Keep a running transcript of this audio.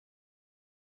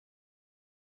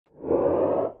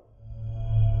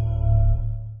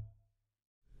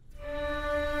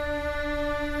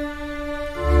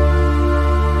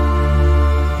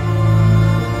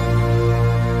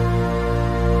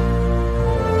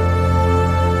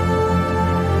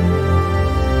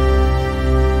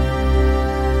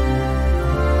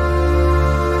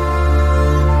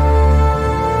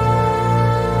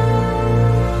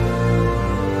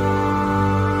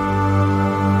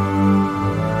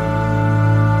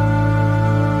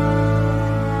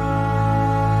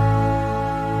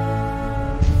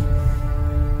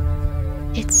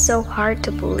so hard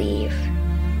to believe.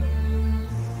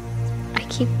 I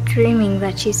keep dreaming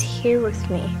that she's here with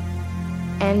me,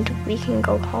 and we can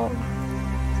go home.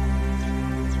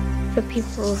 The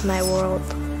people of my world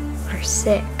are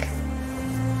sick,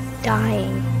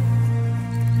 dying.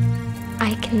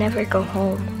 I can never go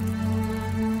home.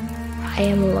 I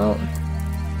am alone.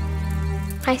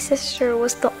 My sister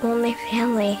was the only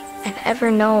family I've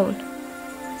ever known,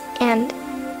 and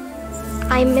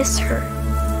I miss her.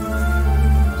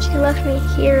 She left me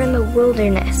here in the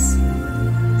wilderness.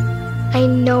 I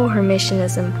know her mission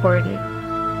is important,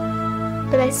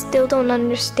 but I still don't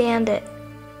understand it.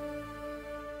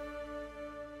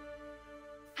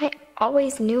 I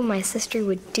always knew my sister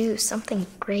would do something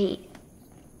great.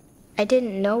 I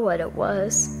didn't know what it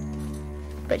was,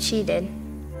 but she did,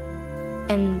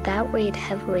 and that weighed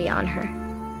heavily on her.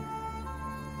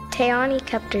 Tayani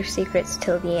kept her secrets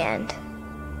till the end.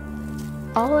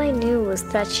 All I knew was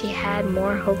that she had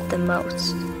more hope than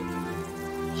most.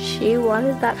 She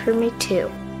wanted that for me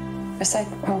too. Recite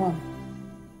the poem.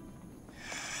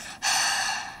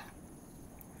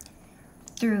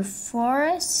 Through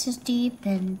forests deep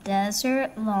and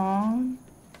desert long,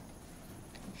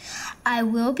 I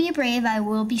will be brave, I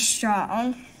will be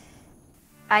strong.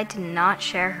 I did not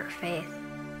share her faith.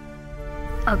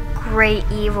 A great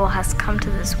evil has come to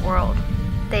this world.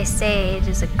 They say it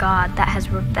is a god that has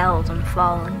rebelled and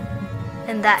fallen,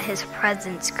 and that his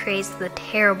presence creates the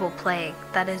terrible plague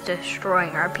that is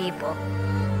destroying our people.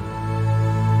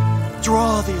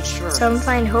 Draw the assurance. Some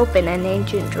find hope in an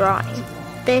ancient drawing.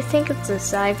 They think it's a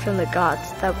sign from the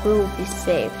gods that we will be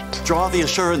saved. Draw the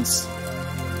assurance.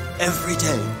 Every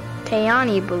day.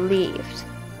 Tayani believed.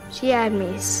 She had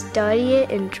me study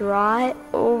it and draw it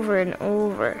over and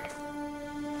over.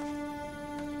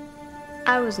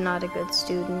 I was not a good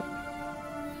student.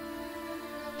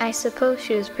 I suppose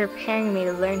she was preparing me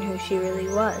to learn who she really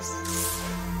was,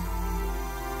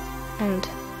 and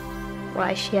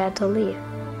why she had to leave.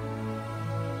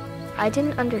 I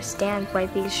didn't understand why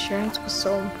the assurance was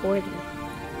so important,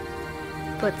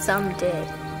 but some did.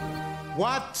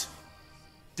 What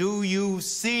do you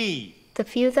see? The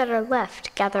few that are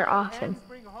left gather often,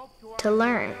 to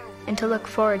learn and to look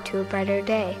forward to a brighter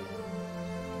day.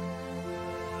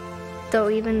 Though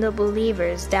even the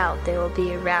believers doubt they will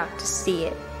be around to see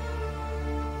it.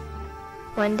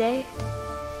 One day,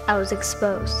 I was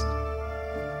exposed,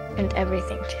 and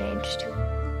everything changed.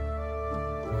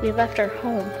 We left our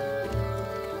home.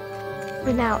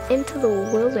 We're now into the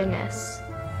wilderness,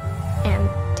 and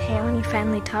Tayani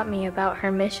finally taught me about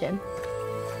her mission.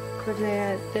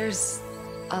 Cordelia, there's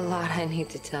a lot I need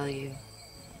to tell you.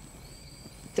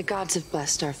 The gods have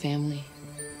blessed our family.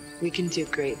 We can do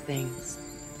great things.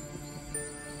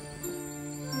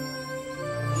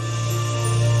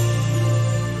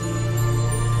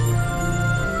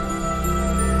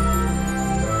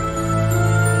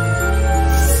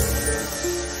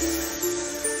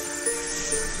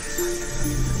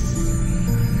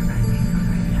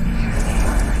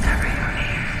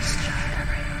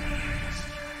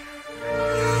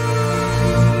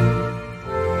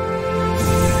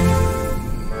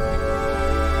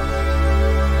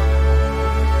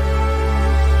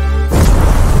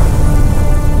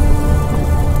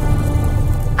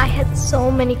 So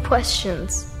many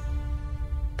questions,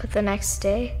 but the next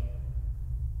day,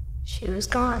 she was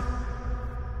gone.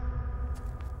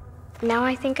 Now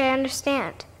I think I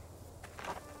understand.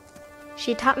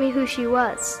 She taught me who she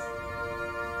was,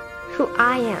 who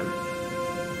I am,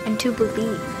 and to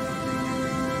believe.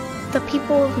 The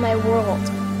people of my world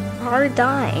are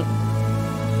dying,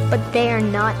 but they are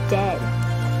not dead.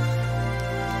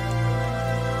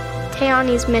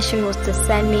 Tayani's mission was to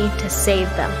send me to save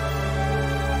them.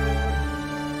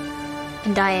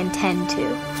 And I intend to.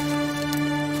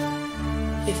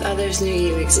 If others knew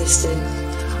you existed,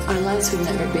 our lives would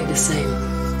never be the same.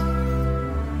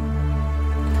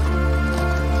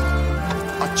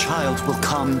 A child will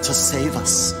come to save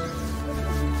us.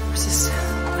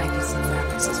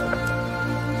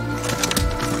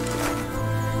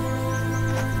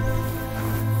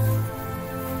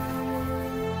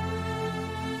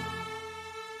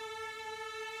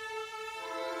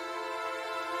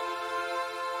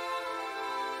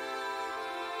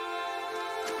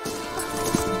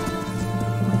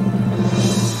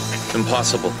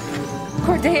 Impossible.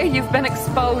 Cordelia, you've been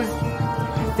exposed.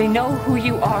 They know who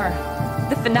you are.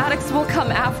 The fanatics will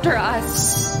come after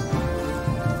us.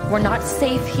 We're not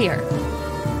safe here.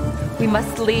 We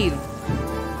must leave.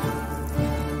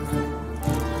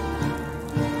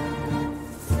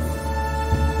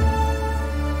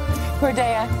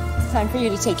 Cordelia, it's time for you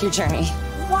to take your journey.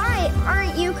 Why?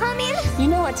 Aren't you coming? You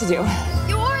know what to do.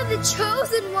 You're the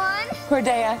chosen one.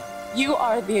 Cordea, you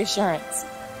are the assurance.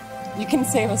 You can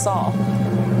save us all.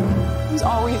 It's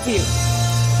always you.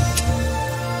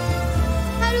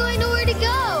 How do I know where to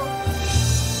go?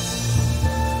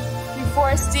 Through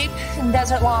forest deep and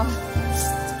desert long.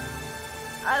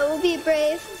 I will be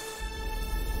brave.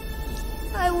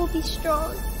 I will be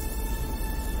strong.